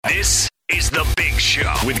This is The Big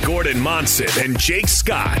Show with Gordon Monson and Jake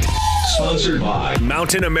Scott. Sponsored by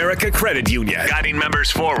Mountain America Credit Union. Guiding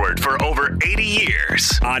members forward for over 80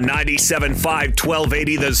 years. On 97.5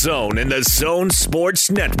 1280 The Zone and The Zone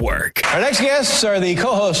Sports Network. Our next guests are the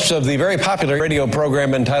co-hosts of the very popular radio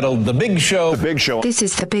program entitled The Big Show. The Big Show. This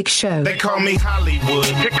is The Big Show. They call me Hollywood.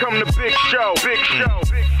 Here come the Big Show. Big Show.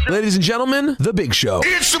 Big Show. Ladies and gentlemen, The Big Show.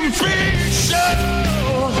 It's a Big Show.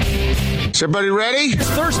 Is everybody ready? It's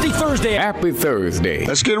Thirsty Thursday. Happy Thursday.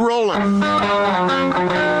 Let's get rolling.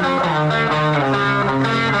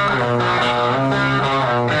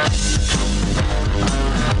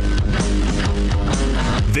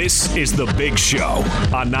 This is The Big Show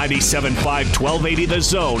on 97.5 1280 The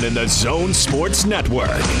Zone and The Zone Sports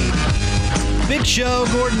Network. Big Show,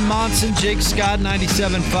 Gordon Monson, Jake Scott,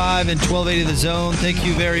 97.5 and 1280 The Zone. Thank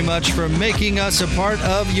you very much for making us a part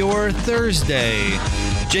of your Thursday.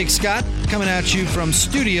 Jake Scott coming at you from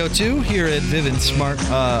Studio 2 here at Vivint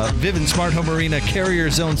Smart Home Arena Carrier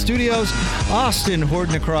Zone Studios. Austin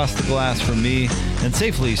Horton across the glass from me, and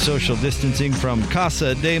safely social distancing from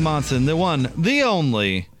Casa de Monson, the one, the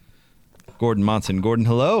only, Gordon Monson. Gordon,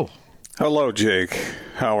 hello. Hello, Jake.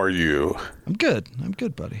 How are you? I'm good,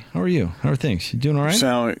 buddy. How are you? How are things? You doing all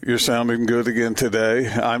right? You're sounding good again today.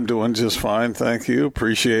 I'm doing just fine, thank you.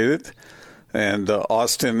 Appreciate it. And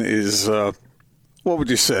Austin is, what would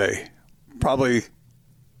you say? Probably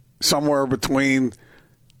somewhere between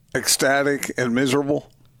ecstatic and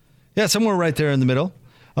miserable? Yeah, somewhere right there in the middle.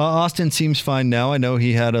 Austin seems fine now. I know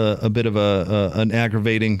he had a bit of an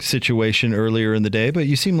aggravating situation earlier in the day, but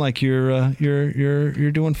you seem like you're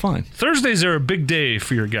doing fine. Thursdays are a big day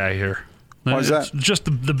for your guy here. Why is that? It's just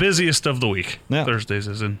the busiest of the week. Yeah. Thursdays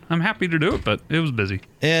is, and I'm happy to do it, but it was busy.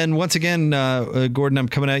 And once again, Gordon, I'm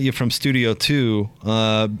coming at you from Studio 2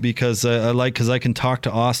 because I can talk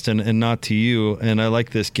to Austin and not to you, and I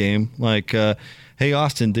like this game. Like, hey,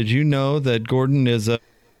 Austin, did you know that Gordon is a...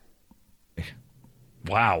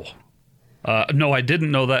 Wow. No, I didn't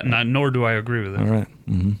know that, nor do I agree with it. All right.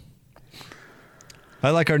 Mm-hmm. I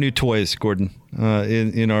like our new toys, Gordon,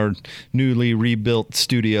 in our newly rebuilt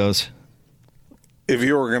studios. If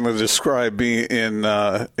you were going to describe me in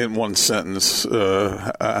one sentence,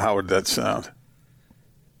 how would that sound?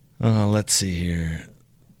 Let's see here.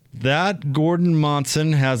 That Gordon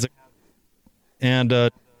Monson has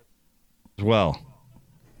well.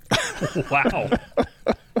 Wow.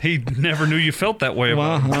 He never knew you felt that way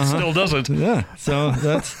about him. Still doesn't. Yeah. So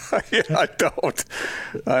that's yeah, I don't.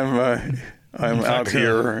 I'm out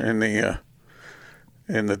here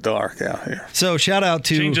in the dark out here. So shout out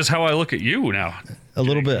to changes how I look at you now. A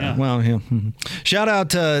little bit. Yeah. Well, yeah. Shout out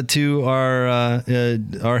to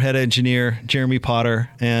our head engineer Jeremy Potter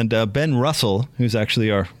and Ben Russell, who's actually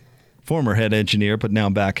our former head engineer, but now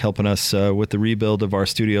back helping us with the rebuild of our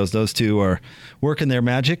studios. Those two are working their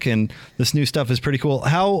magic, and this new stuff is pretty cool.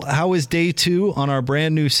 How is day 2 on our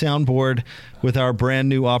brand new soundboard with our brand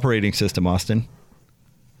new operating system, Austin?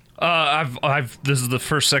 This is the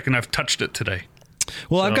first second I've touched it today.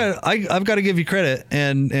 Well, so. I've got to give you credit,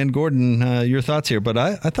 and Gordon, your thoughts here. But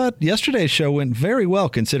I thought yesterday's show went very well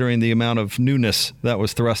considering the amount of newness that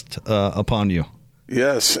was thrust upon you.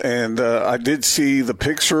 Yes, and I did see the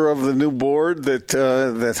picture of the new board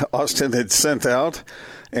that Austin had sent out,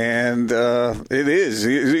 and it is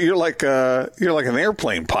you're like an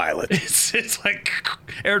airplane pilot. It's like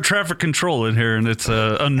air traffic control in here, and it's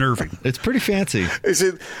unnerving. It's pretty fancy. Is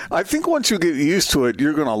it? I think once you get used to it,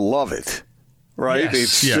 you're going to love it. Right? Yes,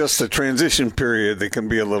 it's just a transition period that can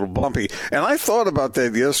be a little bumpy. And I thought about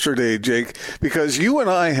that yesterday, Jake, because you and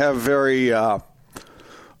I have very,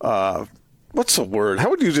 what's the word? How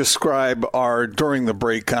would you describe our during the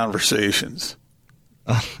break conversations?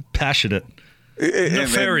 Passionate.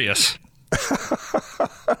 Nefarious.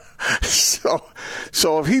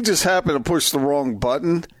 So if he just happened to push the wrong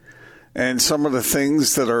button and some of the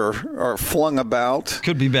things that are flung about.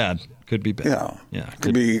 Could be bad. Could be bad. Yeah.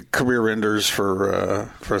 Could be career enders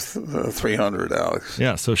for 300, Alex.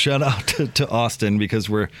 Yeah. So shout out to Austin because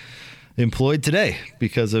we're employed today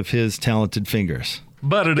because of his talented fingers.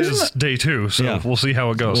 But it is day 2, so we'll see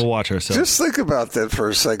how it goes. We'll watch ourselves. Just think about that for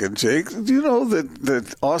a second, Jake. Do you know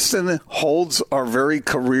that Austin holds our very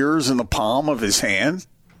careers in the palm of his hand?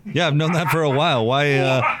 Yeah, I've known that for a while. Why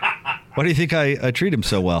do you think I treat him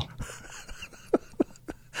so well?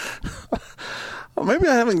 Well, maybe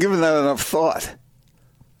I haven't given that enough thought.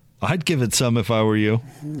 I'd give it some if I were you.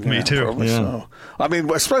 Me too. Probably so. I mean,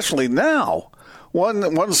 especially now,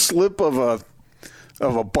 one slip of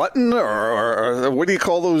a button or what do you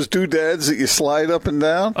call those doodads that you slide up and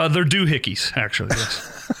down? They're doohickeys, actually.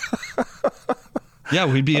 Yes. Yeah,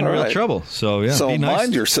 we'd be in real trouble. So, yeah. So be nice.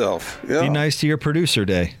 mind yourself. Yeah. Be nice to your producer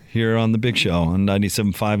day here on The Big Show on 97.5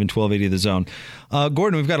 and 1280 The Zone.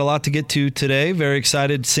 Gordon, we've got a lot to get to today. Very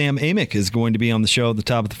excited. Sam Amick is going to be on the show at the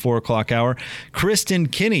top of the 4 o'clock hour. Kristen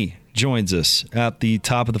Kinney joins us at the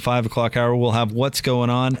top of the 5 o'clock hour. We'll have what's going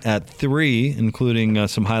on at 3, including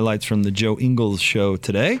some highlights from the Joe Ingles show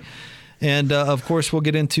today. And, of course, we'll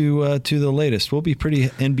get into to the latest. We'll be pretty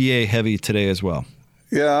NBA heavy today as well.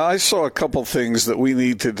 Yeah, I saw a couple things that we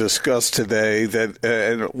need to discuss today.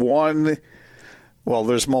 That one, well,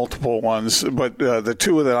 there's multiple ones, but the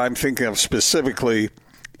two that I'm thinking of specifically,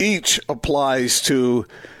 each applies to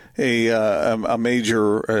a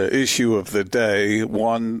major issue of the day.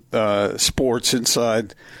 One, sports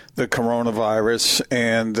inside the coronavirus,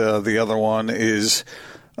 and the other one is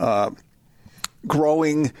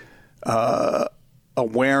growing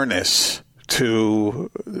awareness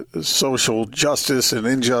to social justice and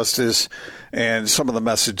injustice and some of the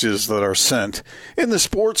messages that are sent in the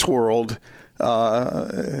sports world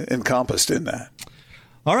encompassed in that.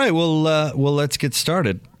 All right, well, let's get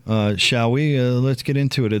started, shall we? Let's get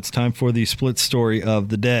into it. It's time for the split story of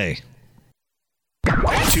the day.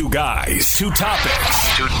 Two guys, two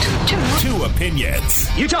topics, two opinions.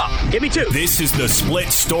 You talk. Give me two. This is the split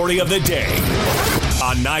story of the day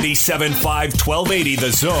on 97.5, 1280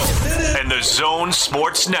 The Zone and The Zone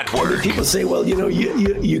Sports Network. People say, well,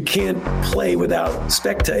 you can't play without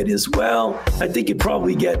spectators. Well, I think you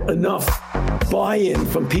probably get enough buy-in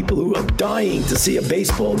from people who are dying to see a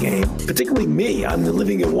baseball game, particularly me. I'm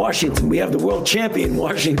living in Washington. We have the world champion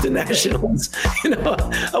Washington Nationals.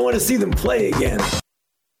 I want to see them play again.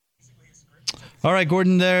 All right,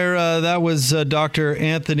 Gordon, that was Dr.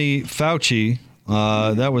 Anthony Fauci.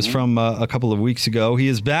 That was from a couple of weeks ago. He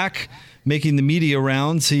is back making the media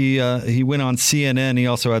rounds. He went on CNN. He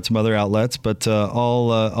also had some other outlets, but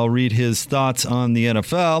I'll read his thoughts on the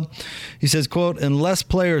NFL. He says, quote, unless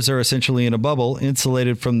players are essentially in a bubble,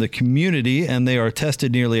 insulated from the community, and they are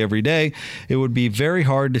tested nearly every day, it would be very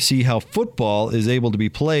hard to see how football is able to be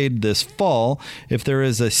played this fall if there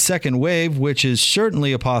is a second wave, which is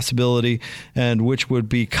certainly a possibility and which would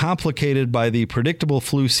be complicated by the predictable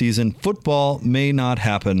flu season. Football may not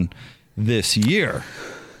happen this year.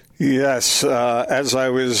 Yes, as I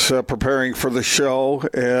was preparing for the show,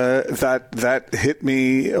 that hit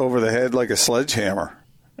me over the head like a sledgehammer.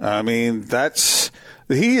 I mean,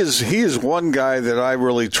 he is one guy that I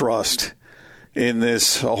really trust in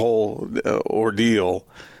this whole ordeal,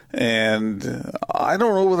 and I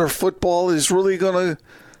don't know whether football is really going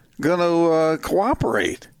to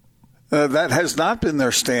cooperate. That has not been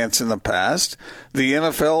their stance in the past. The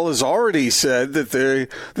NFL has already said that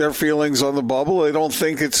their feelings on the bubble, they don't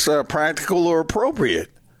think it's practical or appropriate.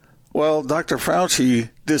 Well, Dr. Fauci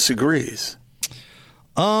disagrees.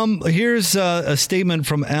 Here's a statement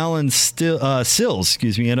from Alan Sills,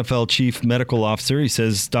 NFL Chief Medical Officer. He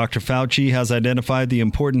says, Dr. Fauci has identified the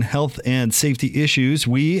important health and safety issues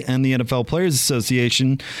we and the NFL Players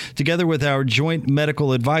Association, together with our joint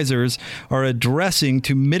medical advisors, are addressing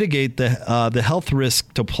to mitigate the health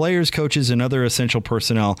risk to players, coaches, and other essential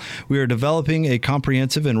personnel. We are developing a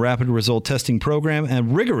comprehensive and rapid result testing program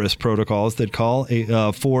and rigorous protocols that call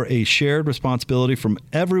for a shared responsibility from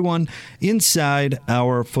everyone inside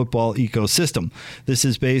our football ecosystem. This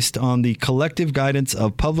is based on the collective guidance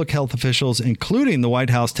of public health officials, including the White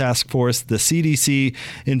House Task Force, the CDC,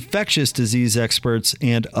 infectious disease experts,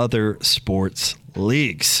 and other sports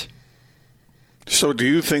leagues. So do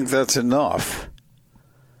you think that's enough?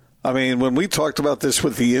 I mean, when we talked about this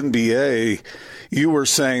with the NBA, you were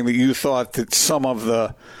saying that you thought that some of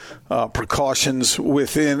the precautions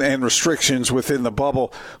within and restrictions within the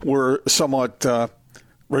bubble were somewhat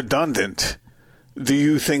redundant. Do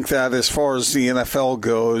you think that as far as the NFL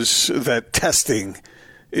goes, that testing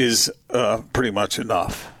is pretty much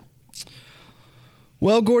enough?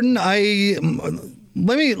 Well, Gordon, let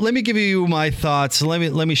me give you my thoughts. Let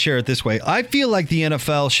me share it this way. I feel like the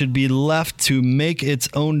NFL should be left to make its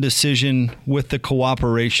own decision with the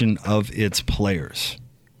cooperation of its players.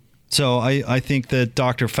 So I think that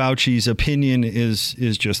Dr. Fauci's opinion is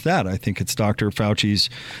just that. I think it's Dr. Fauci's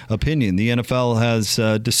opinion. The NFL has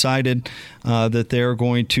decided that they're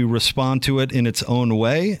going to respond to it in its own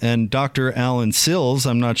way. And Dr. Alan Sills,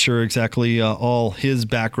 I'm not sure exactly all his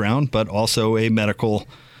background, but also a medical,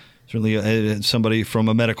 certainly somebody from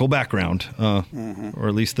a medical background, or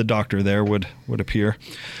at least the doctor there would appear.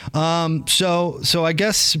 So I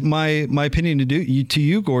guess my opinion to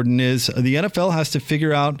you, Gordon, is the NFL has to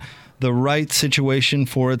figure out the right situation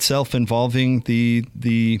for itself involving the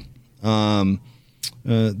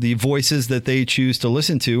voices that they choose to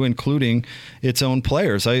listen to, including its own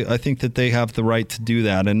players. I think that they have the right to do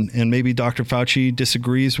that. And maybe Dr. Fauci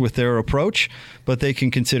disagrees with their approach, but they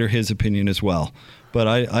can consider his opinion as well. But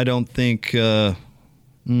I don't think that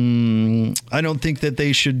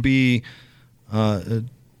they should be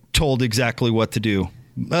told exactly what to do.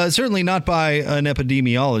 Certainly not by an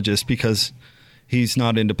epidemiologist, because he's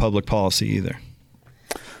not into public policy either.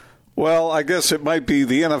 Well, I guess it might be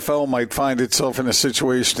the NFL might find itself in a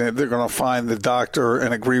situation that they're going to find the doctor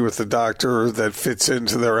and agree with the doctor that fits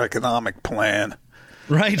into their economic plan.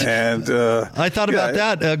 Right. And I thought about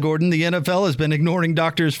that, Gordon. The NFL has been ignoring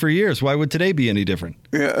doctors for years. Why would today be any different?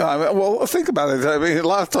 Yeah. Well, think about it. I mean, a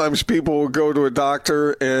lot of times people will go to a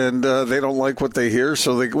doctor and they don't like what they hear.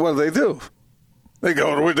 So what do? They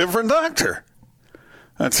go to a different doctor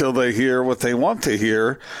until they hear what they want to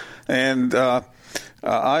hear. And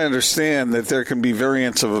I understand that there can be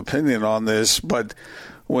variance of opinion on this, but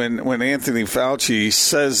when Anthony Fauci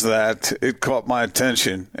says that, it caught my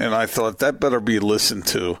attention, and I thought that better be listened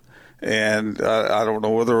to. And I don't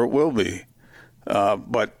know whether it will be.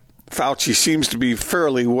 But Fauci seems to be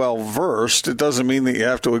fairly well versed. It doesn't mean that you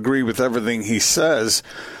have to agree with everything he says,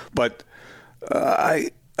 but I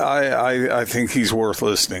think he's worth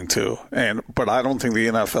listening to. But I don't think the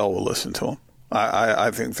NFL will listen to him.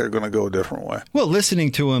 I think they're going to go a different way. Well,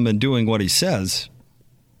 listening to him and doing what he says,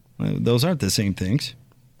 those aren't the same things.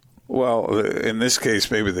 Well, in this case,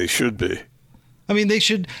 maybe they should be. I mean, they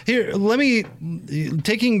should. Here,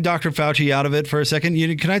 taking Dr. Fauci out of it for a second,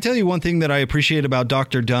 can I tell you one thing that I appreciate about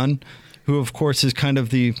Dr. Dunn, who, of course, is kind of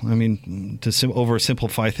to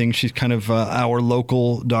oversimplify things, she's kind of our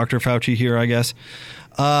local Dr. Fauci here, I guess.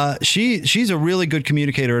 She's a really good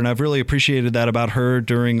communicator, and I've really appreciated that about her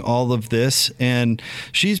during all of this. And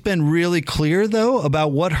she's been really clear, though,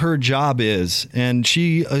 about what her job is. And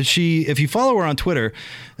she if you follow her on Twitter,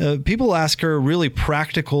 people ask her really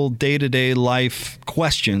practical day-to-day life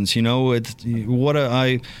questions. I want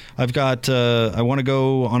to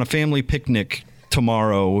go on a family picnic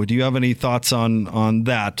tomorrow. Do you have any thoughts on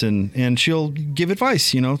that? And she'll give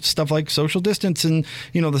advice, stuff like social distance and,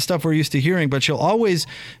 the stuff we're used to hearing, but she'll always,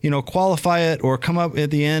 qualify it or come up at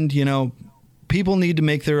the end, people need to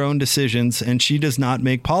make their own decisions, and she does not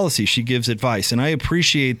make policy. She gives advice. And I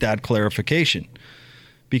appreciate that clarification,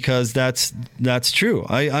 because that's true.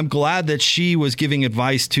 I'm glad that she was giving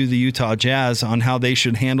advice to the Utah Jazz on how they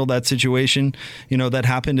should handle that situation, that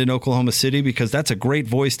happened in Oklahoma City, because that's a great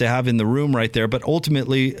voice to have in the room right there. But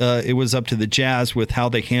ultimately, it was up to the Jazz with how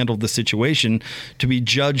they handled the situation to be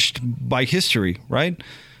judged by history, right?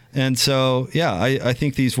 And so, I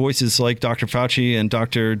think these voices like Dr. Fauci and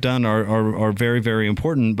Dr. Dunn are very, very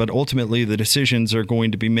important. But ultimately, the decisions are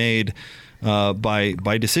going to be made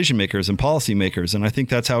by decision makers and policy makers, and I think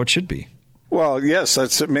that's how it should be. Well, yes,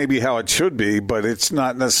 that's maybe how it should be, but it's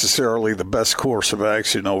not necessarily the best course of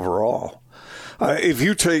action overall. If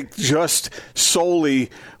you take just solely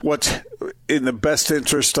what's in the best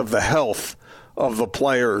interest of the health of the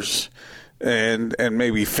players and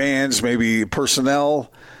maybe fans, maybe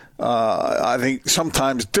personnel, I think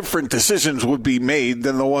sometimes different decisions would be made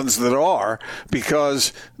than the ones that are,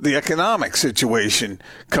 because the economic situation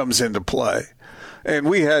comes into play. And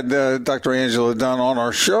we had Dr. Angela Dunn on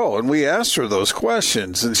our show, and we asked her those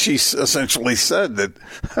questions, and she essentially said that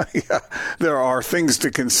there are things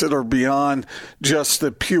to consider beyond just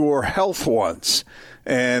the pure health ones.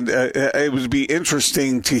 And it would be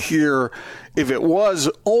interesting to hear, if it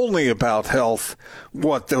was only about health,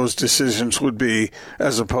 what those decisions would be,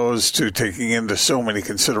 as opposed to taking into so many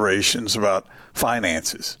considerations about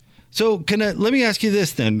finances. So let me ask you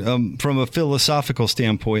this then, from a philosophical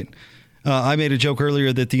standpoint. I made a joke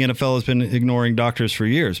earlier that the NFL has been ignoring doctors for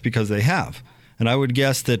years, because they have. And I would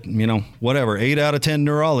guess that, 8 out of 10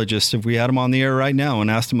 neurologists, if we had them on the air right now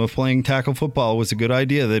and asked them if playing tackle football was a good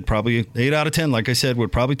idea, they'd probably, 8 out of 10, like I said,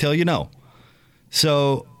 would probably tell you no.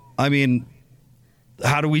 So,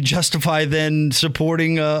 how do we justify then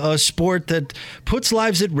supporting a sport that puts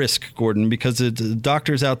lives at risk, Gordon? Because the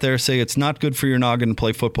doctors out there say it's not good for your noggin to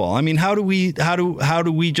play football. How do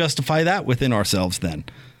we justify that within ourselves then?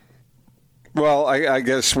 Well, I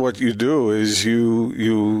guess what you do is you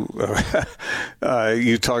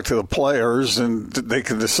talk to the players, and they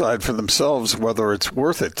can decide for themselves whether it's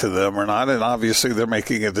worth it to them or not. And obviously, they're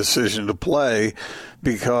making a decision to play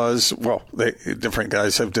because, different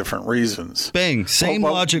guys have different reasons. Bang! Same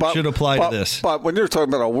logic should apply to this. But when you're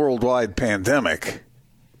talking about a worldwide pandemic,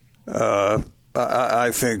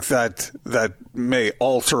 I think that may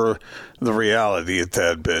alter the reality a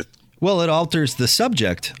tad bit. Well, it alters the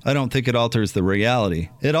subject. I don't think it alters the reality.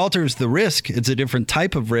 It alters the risk. It's a different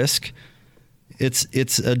type of risk.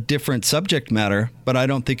 it's a different subject matter, but I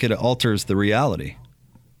don't think it alters the reality.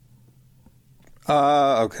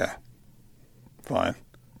 Okay. Fine.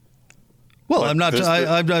 Well, But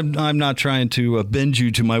I'm not trying to bend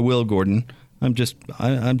you to my will, Gordon. I'm just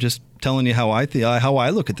telling you how I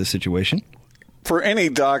look at the situation. For any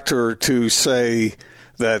doctor to say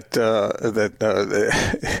that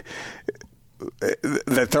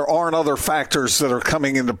there aren't other factors that are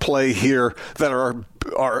coming into play here that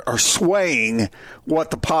are swaying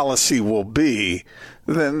what the policy will be,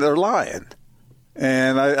 then they're lying.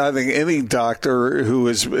 And I think any doctor who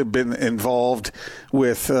has been involved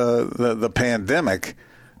with the pandemic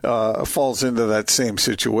falls into that same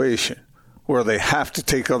situation, where they have to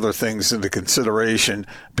take other things into consideration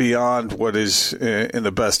beyond what is in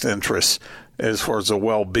the best interest as far as the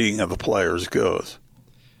well-being of the players goes.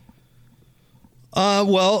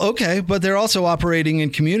 Well, okay, but they're also operating in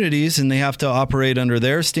communities, and they have to operate under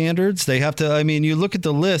their standards. They have to. I mean, you look at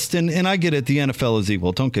the list, and I get it. The NFL is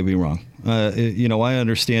equal. Don't get me wrong. I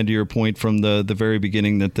understand your point from the very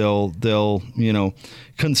beginning that they'll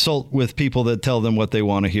consult with people that tell them what they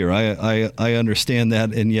want to hear. I understand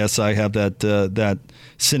that, and yes, I have that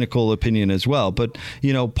cynical opinion as well. But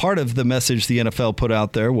part of the message the NFL put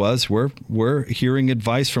out there was we're hearing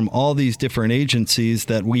advice from all these different agencies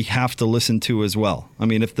that we have to listen to as well. I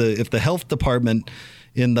mean, if the health department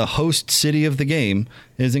in the host city of the game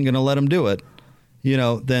isn't going to let them do it,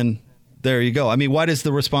 then there you go. I mean, why does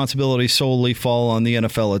the responsibility solely fall on the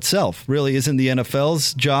NFL itself? Really, isn't the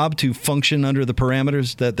NFL's job to function under the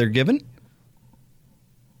parameters that they're given?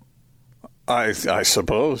 I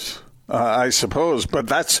suppose. But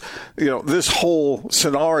that's, this whole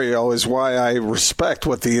scenario is why I respect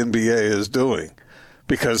what the NBA is doing,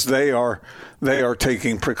 because they are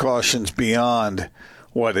taking precautions beyond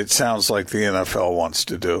what it sounds like the NFL wants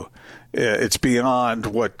to do. It's beyond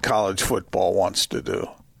what college football wants to do.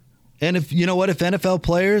 And if NFL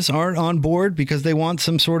players aren't on board because they want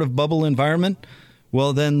some sort of bubble environment,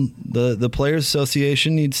 well, then the Players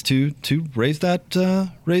Association needs to raise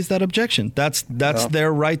that objection. That's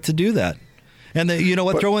their right to do that. And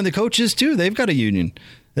throw in the coaches too. They've got a union.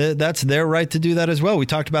 That's their right to do that as well. We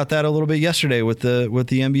talked about that a little bit yesterday with the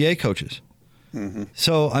NBA coaches. Mm-hmm.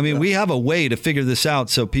 So I mean, we have a way to figure this out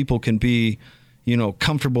so people can be,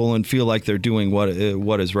 comfortable and feel like they're doing what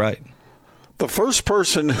is right. The first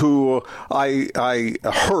person who I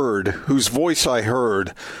heard, whose voice I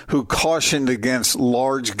heard, who cautioned against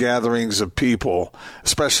large gatherings of people,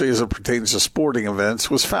 especially as it pertains to sporting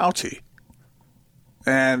events, was Fauci.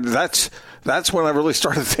 And that's when I really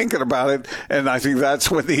started thinking about it, and I think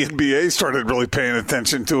that's when the NBA started really paying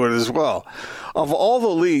attention to it as well. Of all the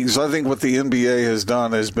leagues, I think what the NBA has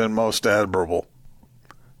done has been most admirable.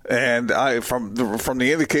 And from the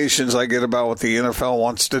indications I get about what the NFL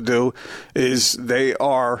wants to do is they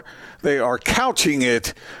are couching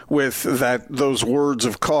it with those words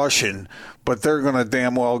of caution, but they're going to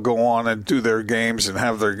damn well go on and do their games and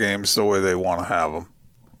have their games the way they want to have them.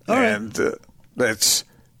 All right. And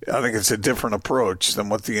I think it's a different approach than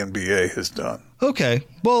what the NBA has done. Okay.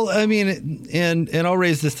 Well, I mean, and I'll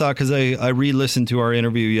raise this thought because I re-listened to our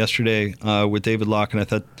interview yesterday with David Locke, and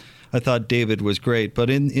I thought David was great. But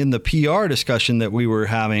in the PR discussion that we were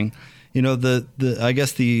having, I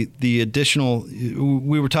guess the additional,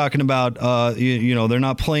 we were talking about, they're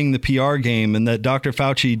not playing the PR game, and that Dr.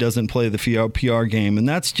 Fauci doesn't play the PR game, and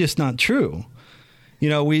that's just not true.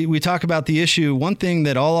 We talk about the issue. One thing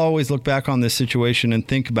that I'll always look back on this situation and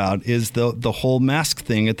think about is the whole mask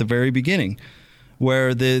thing at the very beginning,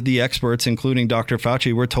 where the experts, including Dr.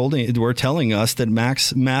 Fauci, were telling us that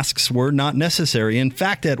masks were not necessary. In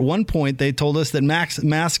fact, at one point, they told us that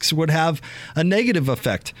masks would have a negative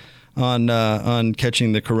effect on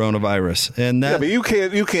catching the coronavirus. And that, but you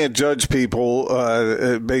can't judge people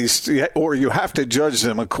based, or you have to judge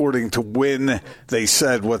them according to when they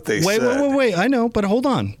said what they said. Wait. I know, but hold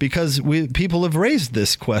on, because people have raised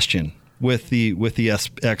this question with the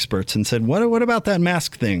experts and said, what about that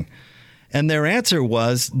mask thing? And their answer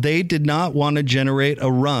was they did not want to generate a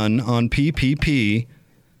run on PPP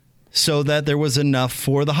so that there was enough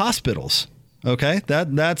for the hospitals. Okay,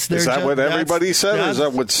 that's their. Is that what everybody said, or is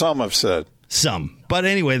that what some have said? Some, but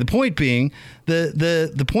anyway, the point being,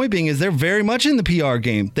 the point being is they're very much in the PR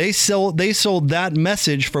game. They sold that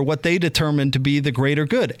message for what they determined to be the greater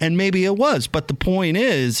good, and maybe it was. But the point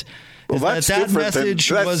is that message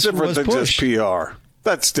was different than pushed. Just PR.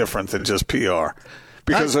 That's different than just PR.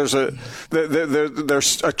 Because they're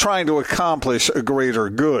trying to accomplish a greater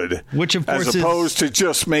good, which of course as opposed to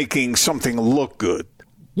just making something look good.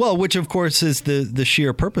 Well, which, of course, is the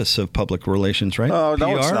sheer purpose of public relations, right? Oh,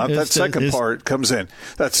 no, it's not. That second part comes in.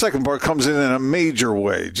 That second part comes in a major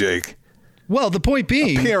way, Jake. Well, the point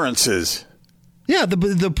being... appearances. Yeah,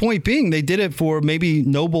 the point being they did it for maybe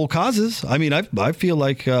noble causes. I mean, I feel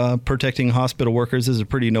like protecting hospital workers is a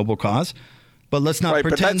pretty noble cause. But let's not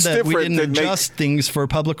pretend that we didn't adjust things for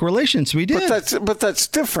public relations. We did. But that's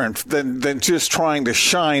different than just trying to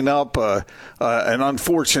shine up an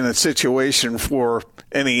unfortunate situation for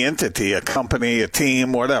any entity, a company, a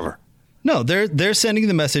team, whatever. No, they're sending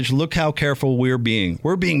the message, look how careful we're being.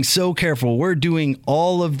 We're being so careful. We're doing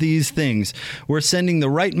all of these things. We're sending the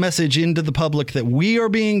right message into the public that we are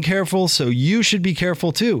being careful, so you should be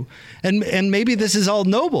careful too. And maybe this is all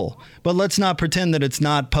noble, but let's not pretend that it's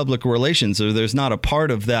not public relations or there's not a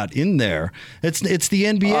part of that in there. It's the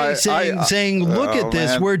NBA saying, look at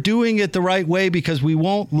this. Man. We're doing it the right way because we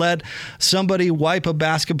won't let somebody wipe a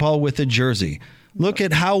basketball with a jersey. Look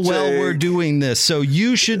at how well we're doing this. So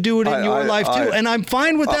you should do it in your life too. And I'm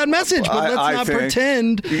fine with that message, but let's not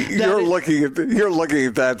pretend that you're looking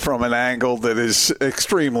at that from an angle that is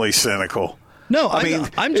extremely cynical. No, I mean,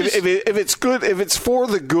 if it's good, if it's for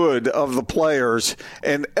the good of the players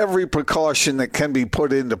and every precaution that can be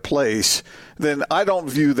put into place, then I don't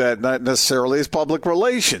view that not necessarily as public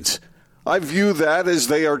relations. I view that as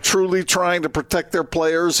they are truly trying to protect their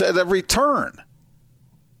players at every turn.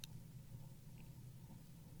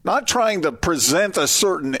 Not trying to present a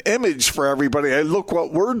certain image for everybody. Hey, look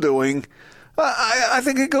what we're doing. I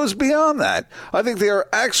think it goes beyond that. I think they are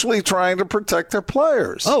actually trying to protect their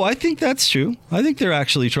players. Oh, I think that's true. I think they're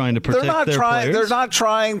actually trying to protect their players. They're not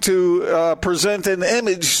trying to present an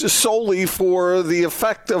image solely for the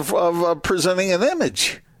effect of presenting an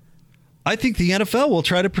image. I think the NFL will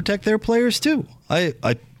try to protect their players too. I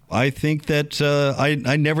think that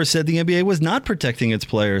I never said the NBA was not protecting its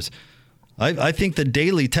players. I think the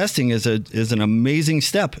daily testing is an amazing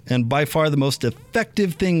step and by far the most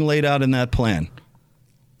effective thing laid out in that plan.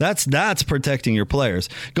 That's protecting your players.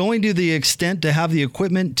 Going to the extent to have the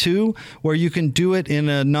equipment too, where you can do it in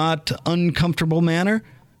a not uncomfortable manner,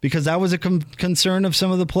 because that was a concern of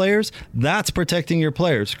some of the players. That's protecting your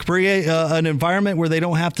players. Create an environment where they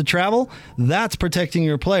don't have to travel. That's protecting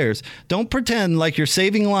your players. Don't pretend like you're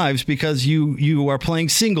saving lives because you are playing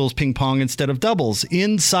singles ping pong instead of doubles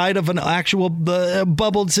inside of an actual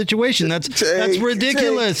bubbled situation. That's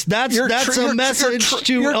ridiculous. That's a message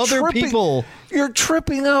to other people. You're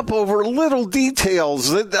tripping up over little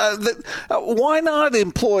details. Why not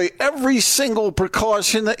employ every single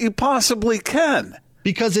precaution that you possibly can?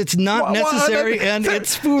 Because it's not necessary and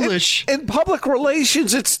it's foolish. In public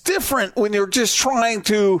relations, it's different when you're just trying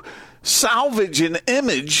to salvage an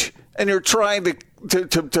image and you're trying to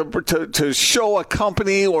show a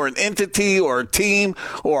company or an entity or a team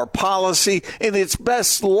or a policy in its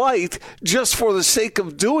best light just for the sake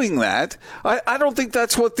of doing that. I don't think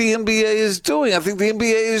that's what the NBA is doing. I think the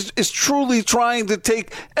NBA is truly trying to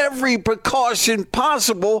take every precaution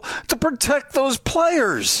possible to protect those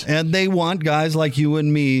players. And they want guys like you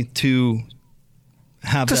and me to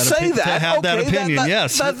have that opinion.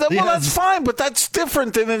 Yes. Well, that's fine, but that's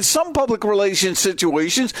different than in some public relations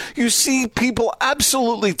situations. You see people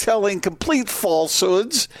absolutely telling complete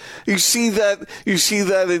falsehoods. You see that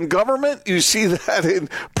in government. You see that in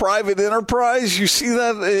private enterprise. You see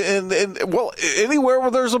that in anywhere where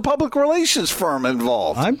there's a public relations firm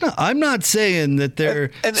involved. I'm not saying that they're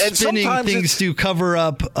spinning things to cover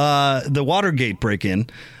up the Watergate break-in.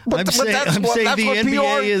 I'm saying the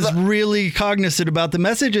NBA is really cognizant about the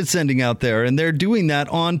message it's sending out there, and they're doing that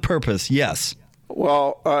on purpose, yes.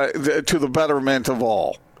 Well, to the betterment of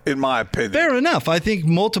all, in my opinion. Fair enough. I think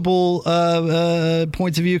multiple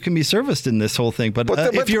points of view can be serviced in this whole thing. But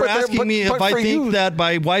if you're asking me if I think that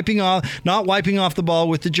by not wiping off the ball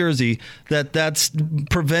with the jersey, that's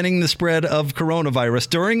preventing the spread of coronavirus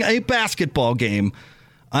during a basketball game,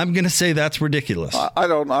 I'm going to say that's ridiculous. I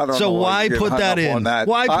don't know. So why put that in?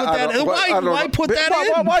 Why put that in? Why put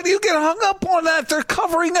that in? Why do you get hung up on that? They're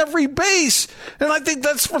covering every base. And I think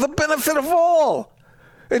that's for the benefit of all.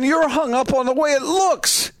 And you're hung up on the way it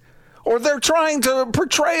looks. Or they're trying to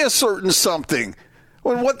portray a certain something.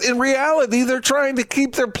 When in reality, they're trying to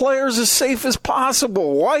keep their players as safe as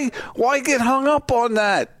possible. Why get hung up on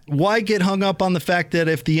that? Why get hung up on the fact that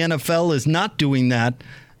if the NFL is not doing that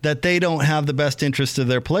they don't have the best interest of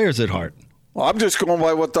their players at heart? Well, I'm just going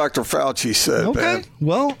by what Dr. Fauci said. Okay. Man.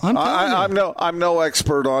 Well, I'm no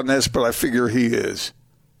expert on this, but I figure he is.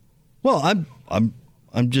 Well, I'm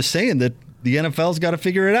just saying that the NFL's got to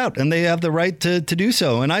figure it out, and they have the right to do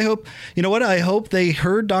so. And I hope, I hope they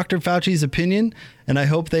heard Dr. Fauci's opinion, and I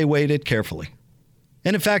hope they weighed it carefully.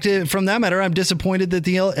 And in fact, from that matter, I'm disappointed that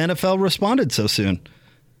the NFL responded so soon.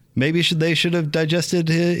 Maybe they should have digested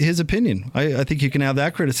his opinion. I think you can have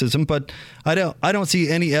that criticism, but I don't see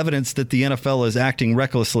any evidence that the NFL is acting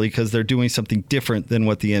recklessly because they're doing something different than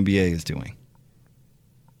what the NBA is doing.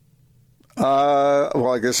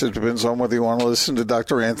 Well, I guess it depends on whether you want to listen to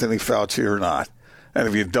Dr. Anthony Fauci or not. And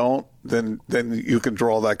if you don't, then you can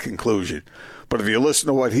draw that conclusion. But if you listen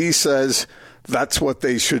to what he says, that's what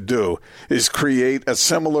they should do, is create a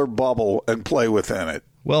similar bubble and play within it.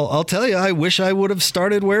 Well, I'll tell you, I wish I would have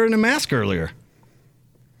started wearing a mask earlier.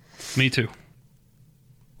 Me too.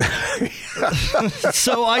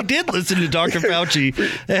 So I did listen to Dr. Fauci,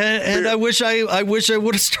 and I wish I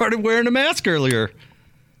would have started wearing a mask earlier.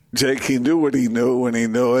 Jake, he knew what he knew when he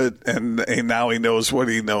knew it, and now he knows what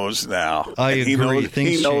he knows now. I agree.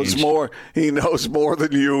 He knows more. He knows more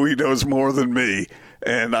than you. He knows more than me.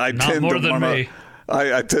 And I tend to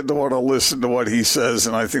want to listen to what he says,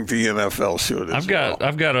 and I think the NFL should as well.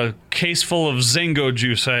 I've got a case full of Zango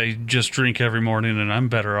juice I just drink every morning, and I'm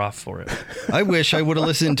better off for it. I wish I would have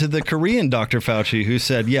listened to the Korean Dr. Fauci who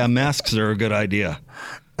said, yeah, masks are a good idea.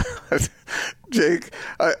 Jake,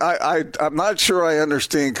 I'm not sure I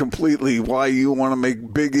understand completely why you want to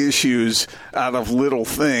make big issues out of little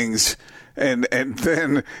things and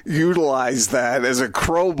then utilize that as a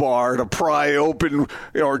crowbar to pry open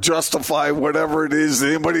or justify whatever it is that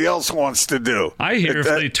anybody else wants to do. I hear if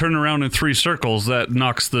they turn around in 3 circles, that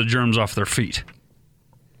knocks the germs off their feet.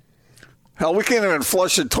 Hell, we can't even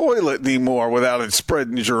flush a toilet anymore without it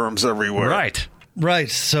spreading germs everywhere.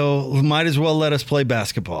 Right, so might as well let us play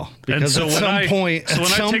basketball. Because at some point,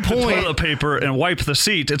 when I take the toilet paper and wipe the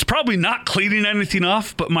seat, it's probably not cleaning anything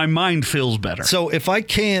off, but my mind feels better. So if I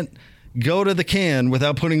can't go to the can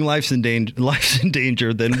without putting life in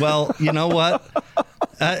danger, then, well, you know what?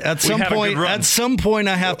 At some point,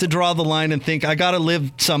 I have to draw the line and think I got to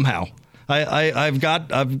live somehow. I've got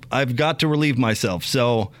to relieve myself.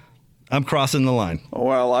 So I'm crossing the line.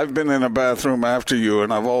 Well, I've been in a bathroom after you,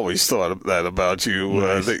 and I've always thought that about you,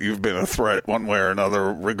 nice. That you've been a threat one way or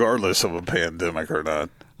another, regardless of a pandemic or not.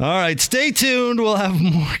 All right, stay tuned. We'll have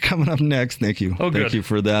more coming up next. Thank you. Thank you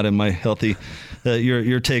for that and my healthy,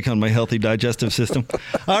 your take on my healthy digestive system.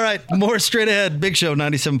 All right, more straight ahead. Big Show,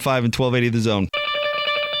 97.5 and 1280 The Zone.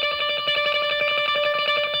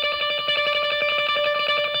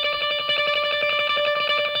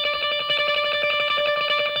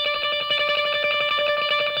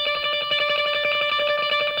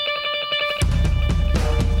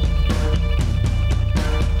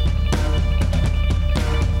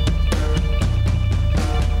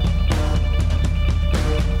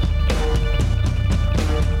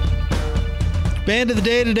 Band of the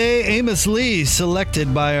day today, Amos Lee,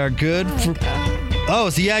 selected by our good... So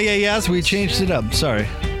we changed it up. Sorry.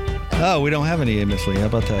 Oh, we don't have any Amos Lee. How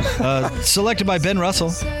about that? Selected by Ben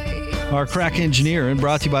Russell, our crack engineer, and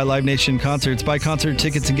brought to you by Live Nation Concerts. Buy concert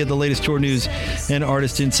tickets and get the latest tour news and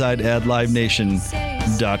artist insight at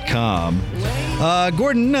livenation.com.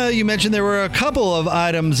 Gordon, you mentioned there were a couple of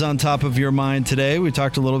items on top of your mind today. We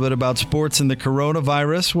talked a little bit about sports and the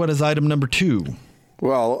coronavirus. What is item number 2?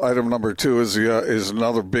 Well, item number 2 is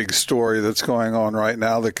another big story that's going on right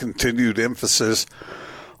now, the continued emphasis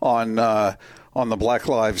on the Black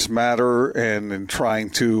Lives Matter and in trying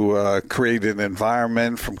to create an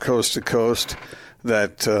environment from coast to coast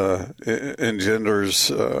that engenders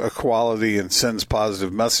equality and sends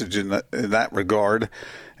positive message in that regard.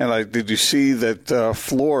 And did you see that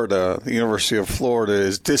Florida, the University of Florida,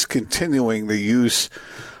 is discontinuing the use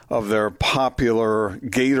of their popular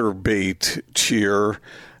gator bait cheer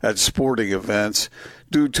at sporting events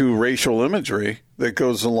due to racial imagery that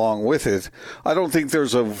goes along with it? I don't think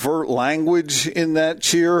there's overt language in that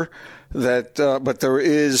cheer, but there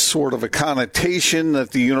is sort of a connotation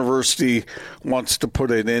that the university wants to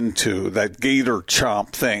put it into, that gator chomp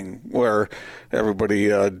thing, where everybody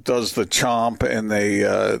does the chomp and they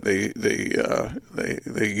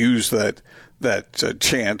use that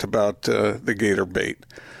chant about the gator bait.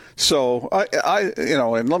 So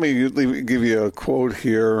and let me give you a quote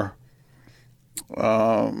here.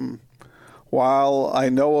 While I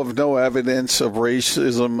know of no evidence of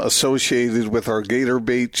racism associated with our gator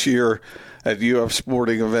bait cheer at UF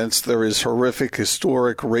sporting events, there is horrific,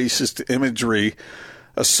 historic, racist imagery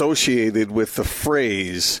associated with the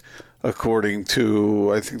phrase, according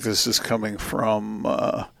to, I think this is coming from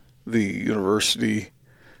the university,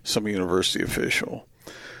 some university official.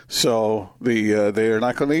 So they are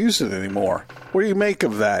not going to use it anymore. What do you make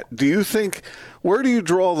of that? Do you think, where do you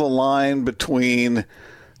draw the line between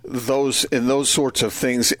those sorts of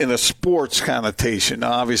things in a sports connotation.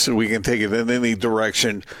 Now, obviously, we can take it in any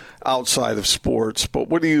direction outside of sports. But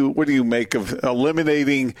what do you make of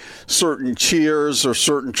eliminating certain cheers or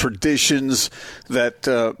certain traditions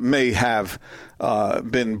that may have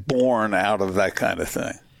been born out of that kind of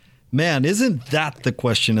thing? Man, isn't that the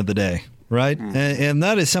question of the day, right? And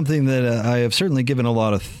that is something that I have certainly given a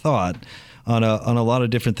lot of thought on a lot of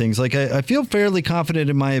different things. Like I feel fairly confident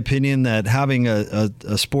in my opinion that having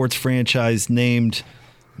a sports franchise named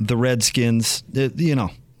the Redskins,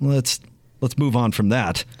 let's move on from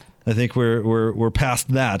that. I think we're past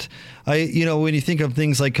that. When you think of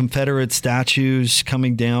things like Confederate statues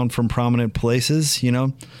coming down from prominent places,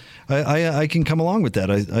 I can come along with that.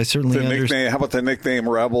 I certainly understand. How about the nickname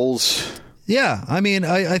Rebels? Yeah, I mean,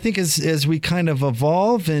 I think as we kind of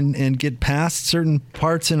evolve and get past certain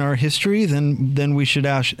parts in our history, then we should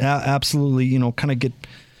absolutely, kind of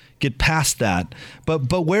get past that.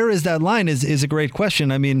 But where is that line is a great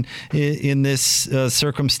question. I mean, in this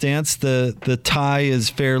circumstance, the tie is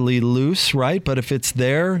fairly loose, right? But if it's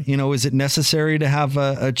there, is it necessary to have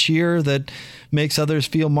a cheer that makes others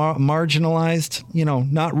feel marginalized?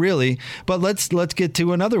 Not really. But let's get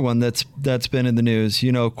to another one that's been in the news.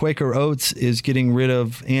 Quaker Oats is getting rid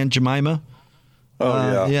of Aunt Jemima.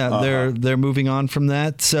 Oh yeah. They're moving on from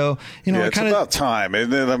that. So it's about time,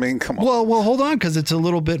 isn't it? I mean, come on. Well, hold on, because it's a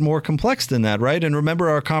little bit more complex than that, right? And remember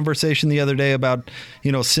our conversation the other day about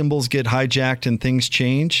symbols get hijacked and things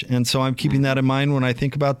change, and so I'm keeping that in mind when I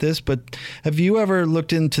think about this. But have you ever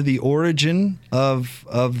looked into the origin of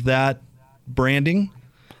that branding?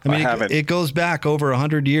 I mean, it goes back over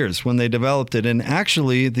 100 years when they developed it, and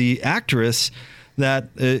actually the actress that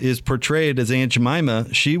is portrayed as Aunt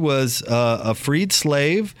Jemima, she was a freed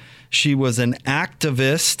slave. She was an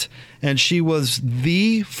activist, and she was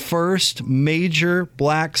the first major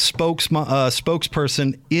black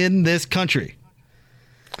spokesperson in this country.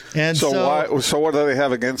 And so what do they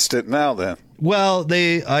have against it now then? Well,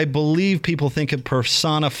 I believe people think it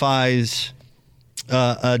personifies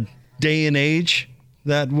a day and age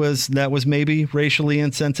that was maybe racially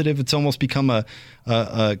insensitive. It's almost become a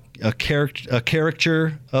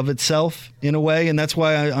caricature of itself in a way, and that's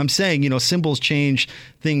why I'm saying symbols change,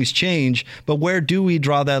 things change. But where do we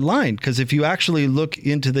draw that line? Because if you actually look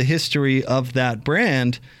into the history of that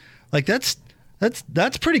brand, like that's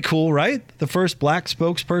pretty cool, right? The first black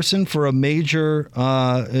spokesperson for a major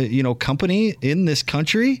company in this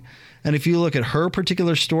country. And if you look at her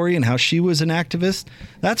particular story and how she was an activist,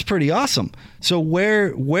 that's pretty awesome. So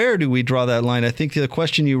where do we draw that line? I think the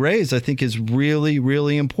question you raise, is really,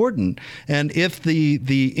 really important. And if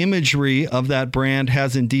the imagery of that brand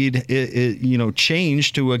has indeed,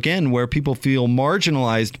 changed to, again, where people feel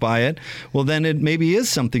marginalized by it, well, then it maybe is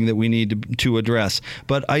something that we need to address.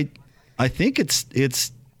 But I think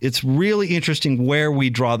it's really interesting where we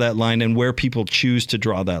draw that line and where people choose to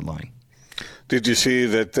draw that line. Did you see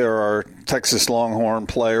that there are Texas Longhorn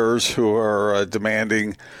players who are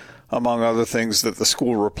demanding, among other things, that the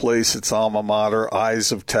school replace its alma mater,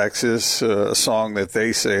 Eyes of Texas, a song that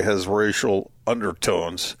they say has racial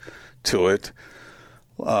undertones to it?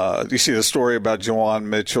 Do you see the story about Juwan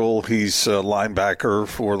Mitchell? He's a linebacker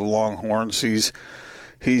for the Longhorns.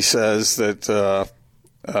 He says that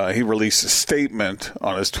he released a statement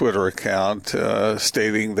on his Twitter account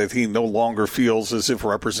stating that he no longer feels as if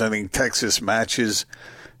representing Texas matches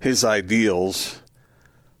his ideals.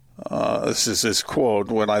 This is his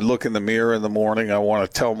quote: "When I look in the mirror in the morning, I want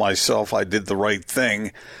to tell myself I did the right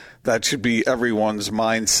thing. That should be everyone's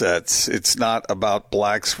mindsets. It's not about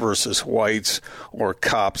blacks versus whites or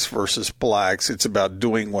cops versus blacks. It's about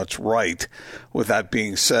doing what's right. With that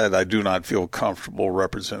being said, I do not feel comfortable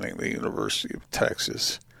representing the University of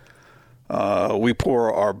Texas." We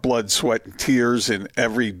pour our blood, sweat, and tears in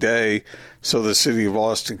every day so the city of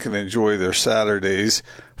Austin can enjoy their Saturdays.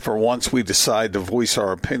 For once we decide to voice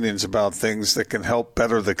our opinions about things that can help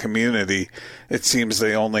better the community, it seems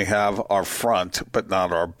they only have our front but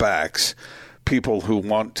not our backs. People who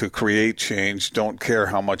want to create change don't care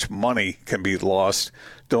how much money can be lost,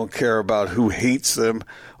 don't care about who hates them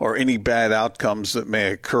or any bad outcomes that may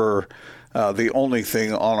occur. The only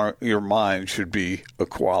thing on your mind should be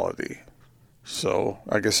equality. So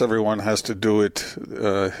I guess everyone has to do it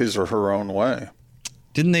his or her own way.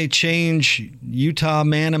 Didn't they change Utah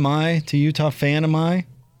man am I to Utah fan am I?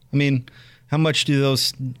 I mean, how much do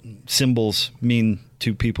those symbols mean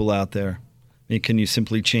to people out there? I mean, can you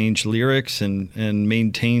simply change lyrics and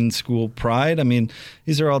maintain school pride? I mean,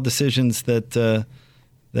 these are all decisions that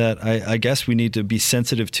I guess we need to be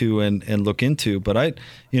sensitive to and look into. But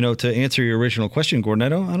to answer your original question,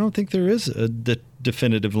 Gordon, I don't think there is a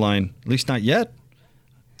definitive line, at least not yet.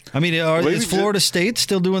 I mean, is Florida State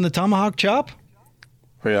still doing the tomahawk chop?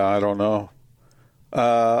 Yeah, I don't know.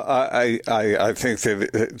 I think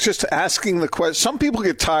that just asking the question, some people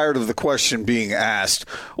get tired of the question being asked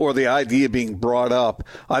or the idea being brought up.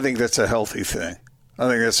 I think that's a healthy thing. I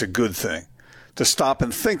think that's a good thing, to stop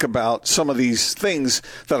and think about some of these things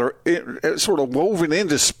that are sort of woven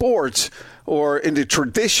into sports or into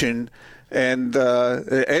tradition, and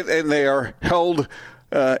they are held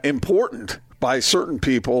important by certain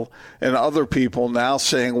people, and other people now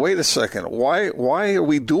saying, wait a second, why are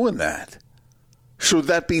we doing that? Should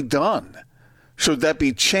that be done? Should that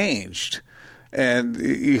be changed? And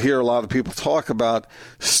you hear a lot of people talk about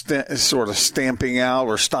sort of stamping out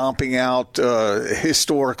or stomping out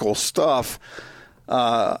historical stuff.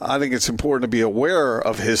 I think it's important to be aware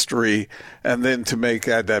of history and then to make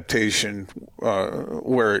adaptation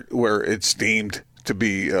where it's deemed to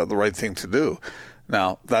be the right thing to do.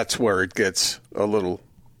 Now, that's where it gets a little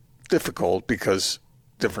difficult because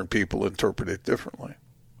different people interpret it differently.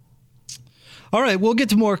 All right, we'll get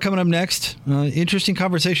to more coming up next. Interesting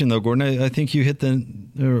conversation, though, Gordon. I think you hit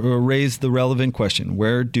or raised the relevant question.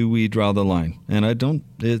 Where do we draw the line? And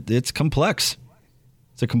it's complex.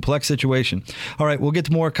 It's a complex situation. All right, we'll get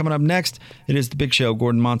to more coming up next. It is The Big Show.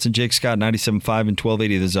 Gordon Monson, Jake Scott, 97.5 and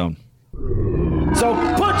 1280 The Zone. So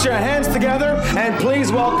put your hands together and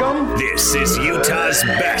please welcome. This is Utah's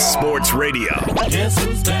best sports radio. Guess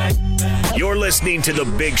who's back? You're listening to The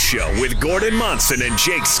Big Show with Gordon Monson and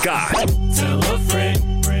Jake Scott. Tell a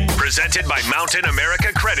friend. Presented by Mountain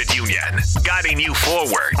America Credit Union. Guiding you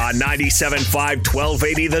forward on 97.5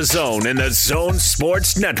 1280 The Zone and the Zone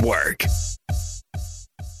Sports Network.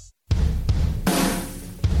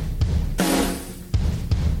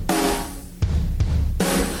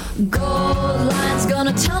 Gold line's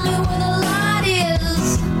gonna tell me where the light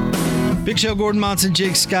is. Big Show, Gordon Monson,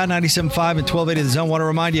 Jake Scott, 97.5 and 1280 The Zone. Want to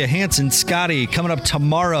remind you, Hanson, Scotty, coming up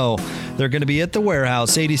tomorrow. They're going to be at the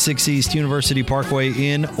warehouse, 86 East University Parkway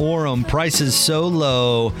in Orem. Prices so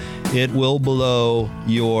low, it will blow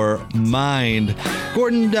your mind.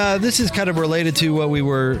 Gordon, this is kind of related to what we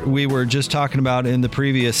were just talking about in the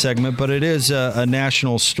previous segment, but it is a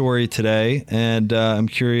national story today, and I'm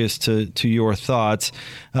curious to your thoughts.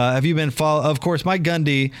 Have you been Of course, Mike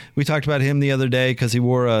Gundy, we talked about him the other day because he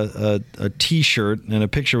wore a T-shirt, and a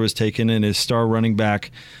picture was taken, and his star running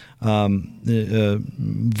back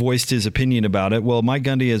voiced his opinion about it. Well, Mike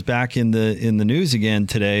Gundy is back in the news again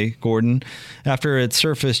today, Gordon, after it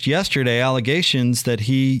surfaced yesterday allegations that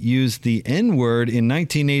he used the N-word in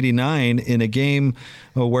 1989 in a game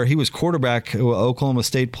where he was quarterback. Oklahoma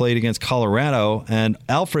State played against Colorado, and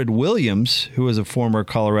Alfred Williams, who was a former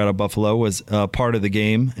Colorado Buffalo, was part of the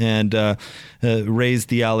game and raised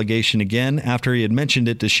the allegation again after he had mentioned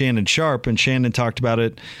it to Shannon Sharpe, and Shannon talked about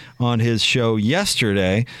it on his show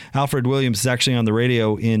yesterday. Alfred Williams is actually on the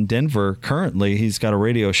radio in Denver currently. He's got a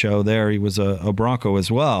radio show there. He was a Bronco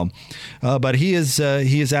as well. But he is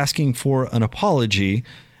asking for an apology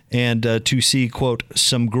and to see, quote,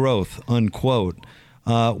 some growth, unquote.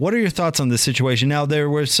 What are your thoughts on this situation? Now, there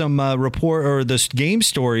were some the game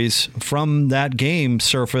stories from that game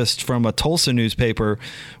surfaced from a Tulsa newspaper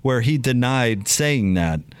where he denied saying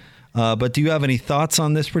that. But do you have any thoughts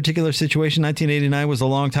on this particular situation? 1989 was a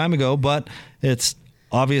long time ago, but it's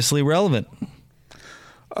obviously relevant.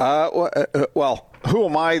 Well, who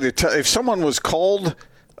am I to tell? If someone was called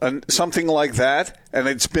something like that and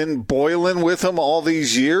it's been boiling with him all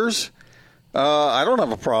these years, I don't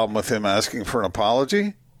have a problem with him asking for an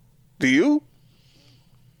apology. Do you?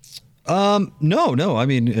 No. I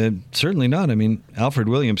mean, certainly not. I mean, Alfred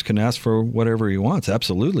Williams can ask for whatever he wants.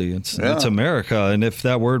 Absolutely. It's America. And if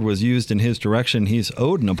that word was used in his direction, he's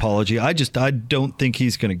owed an apology. I don't think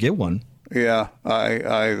he's going to get one. Yeah,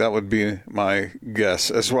 I that would be my guess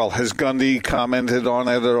as well. Has Gundy commented on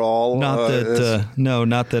it at all? Not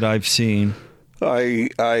that I've seen.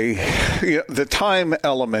 The time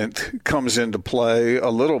element comes into play a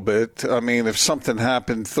little bit. I mean, if something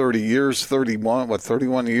happened 31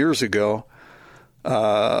 years ago,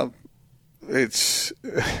 it's,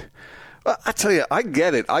 I tell you, I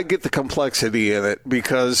get it. I get the complexity in it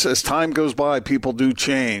because as time goes by, people do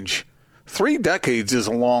change. 3 decades is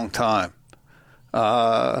a long time.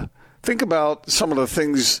 Think about some of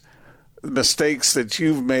the mistakes that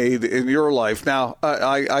you've made in your life. Now,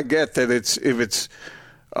 I get that if it's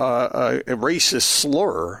a racist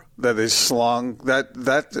slur that is slung,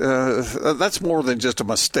 that's more than just a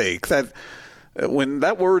mistake. That when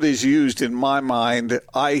that word is used in my mind,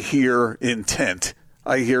 I hear intent.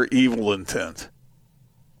 I hear evil intent.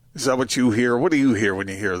 Is that what you hear? What do you hear when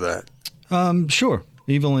you hear that? Sure.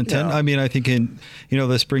 Evil intent. Yeah. I mean, I think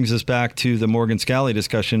this brings us back to the Morgan Scalley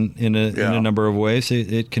discussion in a number of ways.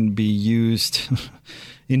 It can be used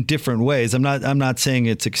in different ways. I'm not saying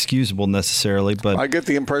it's excusable necessarily, but I get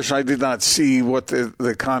the impression, I did not see what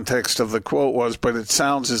the context of the quote was, but it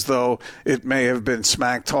sounds as though it may have been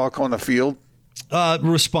smack talk on the field.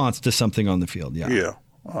 Response to something on the field. Yeah.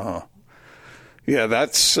 Yeah. Yeah.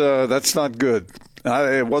 That's not good.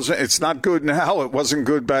 It wasn't. It's not good now. It wasn't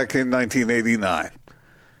good back in 1989.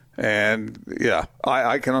 And yeah,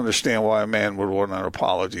 I can understand why a man would want an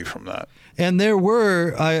apology from that. And there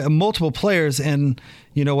were multiple players, and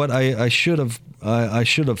you know what? I should have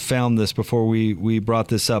found this before we brought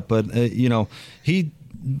this up, but it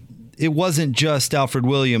wasn't just Alfred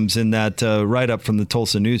Williams in that write-up from the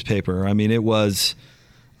Tulsa newspaper. I mean, it was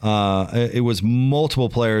multiple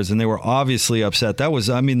players, and they were obviously upset. That was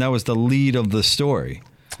the lead of the story.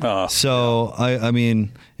 I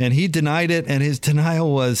mean, and he denied it, and his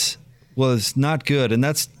denial was not good, and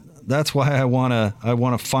that's why I want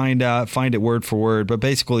to find it word for word. But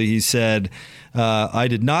basically, he said, "I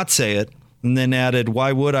did not say it," and then added,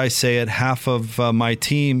 "Why would I say it? Half of my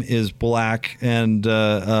team is black, and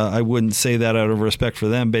I wouldn't say that out of respect for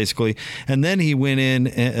them." Basically, and then he went in,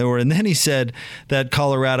 and then he said that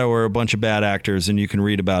Colorado are a bunch of bad actors, and you can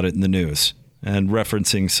read about it in the news. And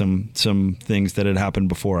referencing some things that had happened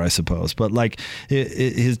before, I suppose. But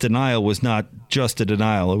his denial was not just a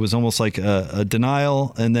denial. It was almost like a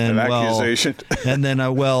denial, and then an accusation. And then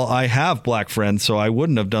I have black friends, so I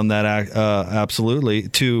wouldn't have done that absolutely.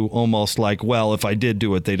 To almost like, well, if I did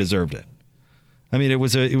do it, they deserved it. I mean, it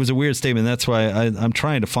was a weird statement. That's why I'm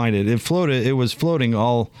trying to find it. It was floating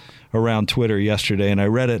all around Twitter yesterday, and I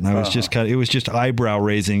read it, and I was it was just eyebrow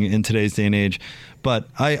raising in today's day and age. But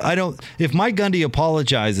I don't. If Mike Gundy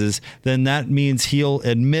apologizes, then that means he'll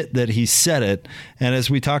admit that he said it. And as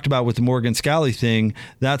we talked about with the Morgan Scalley thing,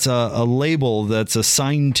 that's a label that's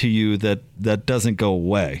assigned to you that doesn't go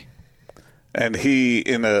away. And he,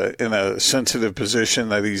 in a sensitive position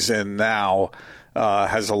that he's in now,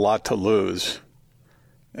 has a lot to lose.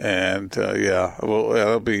 And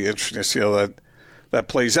it'll be interesting to see how that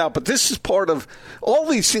plays out. But this is part of all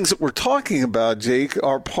these things that we're talking about, Jake,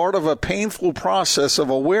 are part of a painful process of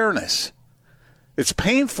awareness. It's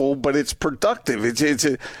painful, but it's productive.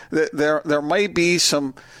 There might be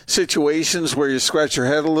some situations where you scratch your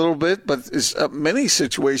head a little bit, but many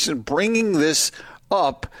situations bringing this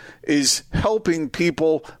up is helping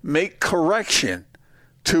people make correction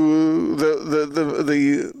to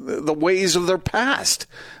the ways of their past.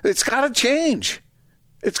 It's got to change.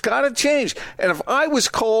 It's got to change. And if I was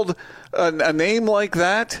called a name like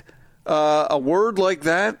that, a word like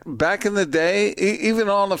that back in the day, even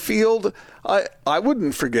on the field, I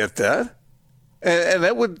wouldn't forget that. And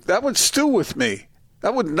that would stew with me.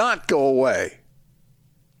 That would not go away.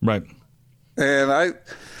 Right.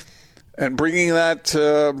 And bringing that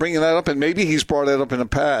up, and maybe he's brought it up in the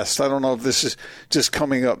past. I don't know if this is just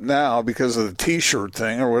coming up now because of the T-shirt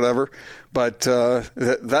thing or whatever, but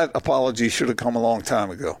that apology should have come a long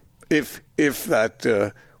time ago, if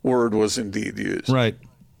that word was indeed used. Right,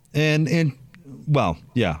 and well,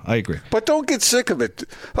 yeah, I agree. But don't get sick of it.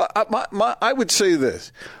 I would say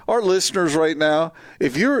this: our listeners right now,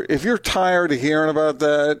 if you're tired of hearing about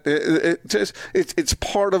that, it's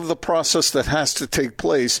part of the process that has to take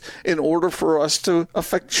place in order for us to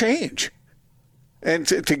affect change, and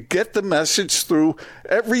to get the message through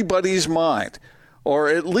everybody's mind, or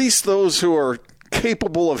at least those who are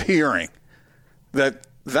capable of hearing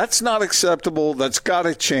that's not acceptable. That's got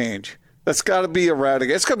to change. That's got to be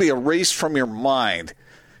eradicated. It's got to be erased from your mind.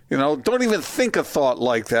 Don't even think a thought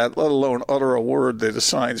like that, let alone utter a word that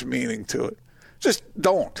assigns meaning to it. Just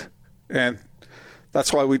don't. And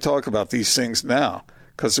that's why we talk about these things now,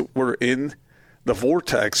 because we're in the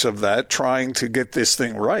vortex of that, trying to get this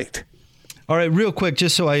thing right. All right, real quick,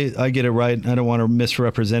 just so I get it right, I don't want to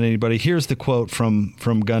misrepresent anybody. Here's the quote from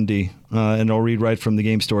Gundy, and I'll read right from the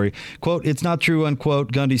game story. Quote, "It's not true,"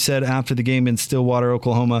 unquote, Gundy said after the game in Stillwater,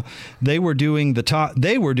 Oklahoma. They were doing the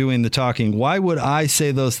talking. Why would I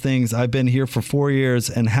say those things? I've been here for 4 years,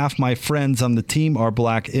 and half my friends on the team are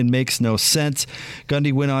black. It makes no sense.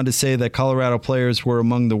 Gundy went on to say that Colorado players were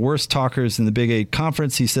among the worst talkers in the Big 8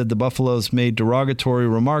 Conference. He said the Buffaloes made derogatory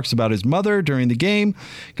remarks about his mother during the game.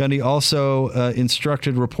 Gundy also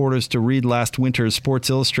instructed reporters to read last winter's Sports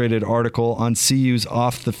Illustrated article on CU's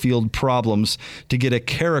off-the-field problems to get a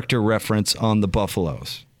character reference on the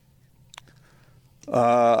Buffaloes.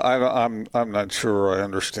 I'm not sure I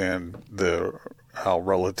understand how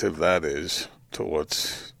relative that is to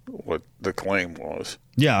what's what the claim was.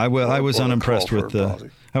 Yeah, I was unimpressed with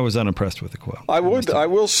the. I was unimpressed with the quote. I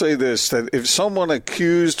will say this, that if someone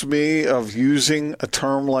accused me of using a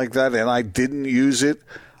term like that and I didn't use it,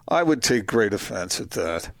 I would take great offense at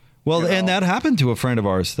that. Well, and that happened to a friend of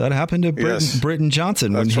ours. That happened to Britton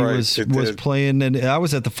Johnson when he was playing, and I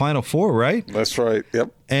was at the Final Four, right? That's right.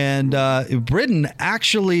 Yep. And Britton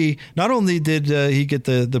actually, not only did he get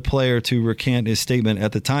the player to recant his statement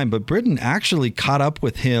at the time, but Britton actually caught up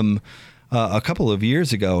with him a couple of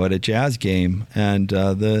years ago at a Jazz game, and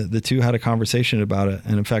the two had a conversation about it.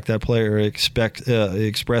 And in fact, that player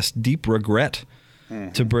expressed deep regret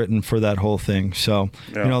to Britton for that whole thing. So,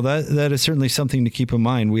 that is certainly something to keep in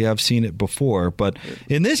mind. We have seen it before. But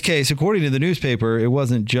in this case, according to the newspaper, it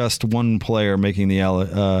wasn't just one player making the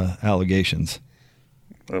allegations.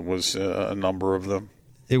 It was a number of them.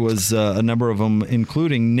 It was a number of them,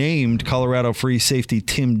 including named Colorado free safety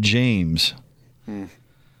Tim James. Okay.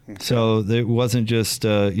 So it wasn't just,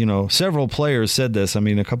 several players said this. I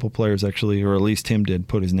mean, a couple players actually, or at least Tim did,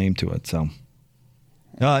 put his name to it. So,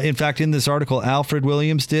 in fact, in this article, Alfred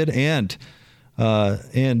Williams did and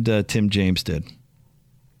Tim James did.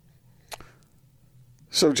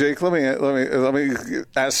 So, Jake, let me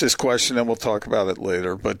ask this question, and we'll talk about it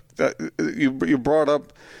later. But you brought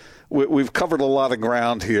up, we've covered a lot of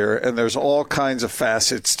ground here, and there's all kinds of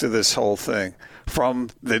facets to this whole thing, from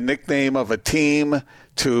the nickname of a team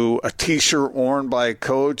to a T-shirt worn by a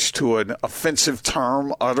coach to an offensive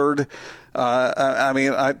term uttered. I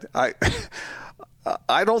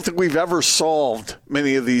don't think we've ever solved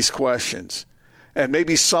many of these questions. And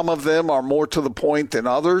maybe some of them are more to the point than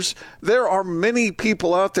others. There are many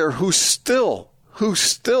people out there who still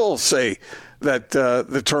say that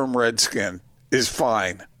the term Redskin is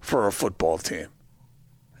fine for a football team.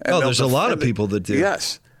 And there's a lot of people that do.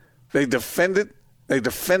 Yes. They defend it.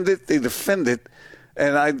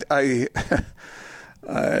 And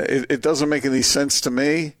it doesn't make any sense to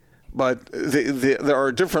me, but there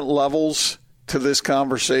are different levels to this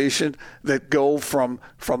conversation that go from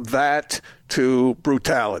that to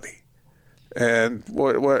brutality, and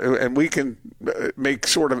we can make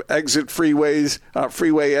sort of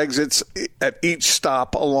freeway exits at each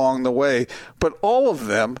stop along the way. But all of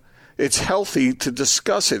them, it's healthy to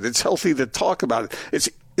discuss it. It's healthy to talk about it.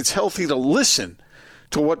 It's healthy to listen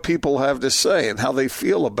to what people have to say and how they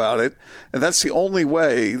feel about it, and that's the only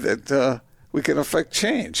way that we can affect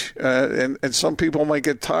change. And some people might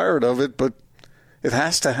get tired of it, but it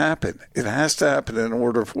has to happen. It has to happen in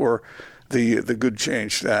order for the good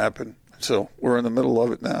change to happen. So we're in the middle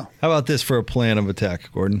of it now. How about this for a plan of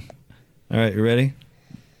attack, Gordon? All right, you ready?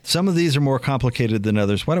 Some of these are more complicated than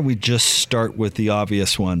others. Why don't we just start with the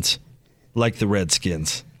obvious ones, like the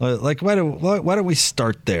Redskins? Why don't we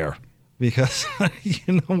start there? Because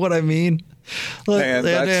you know what I mean?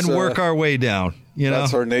 And work our way down.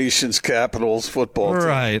 That's our nation's capital's football team.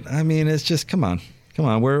 Right. I mean, it's just, come on.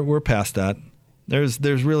 We're past that.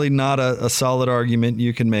 There's really not a solid argument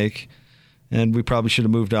you can make. And we probably should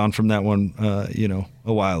have moved on from that one,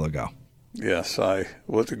 a while ago. Yes, I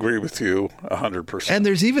would agree with you 100%. And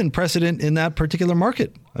there's even precedent in that particular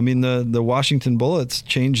market. I mean, the Washington Bullets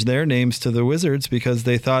changed their names to the Wizards because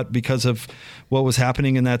they thought, because of what was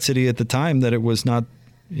happening in that city at the time, that it was not,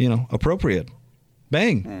 appropriate.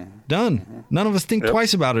 Bang. Done. None of us think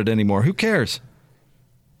twice about it anymore. Who cares?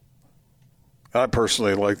 I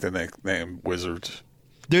personally like the nickname Wizards.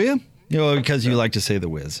 Do you? Because you like to say the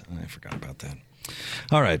Wiz. I forgot about that.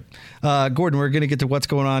 All right. Gordon, we're going to get to what's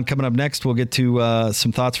going on coming up next. We'll get to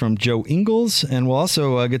some thoughts from Joe Ingles, and we'll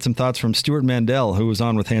also get some thoughts from Stuart Mandel, who was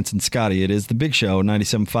on with Hanson Scotty. It is The Big Show,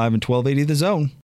 97.5 and 1280 The Zone.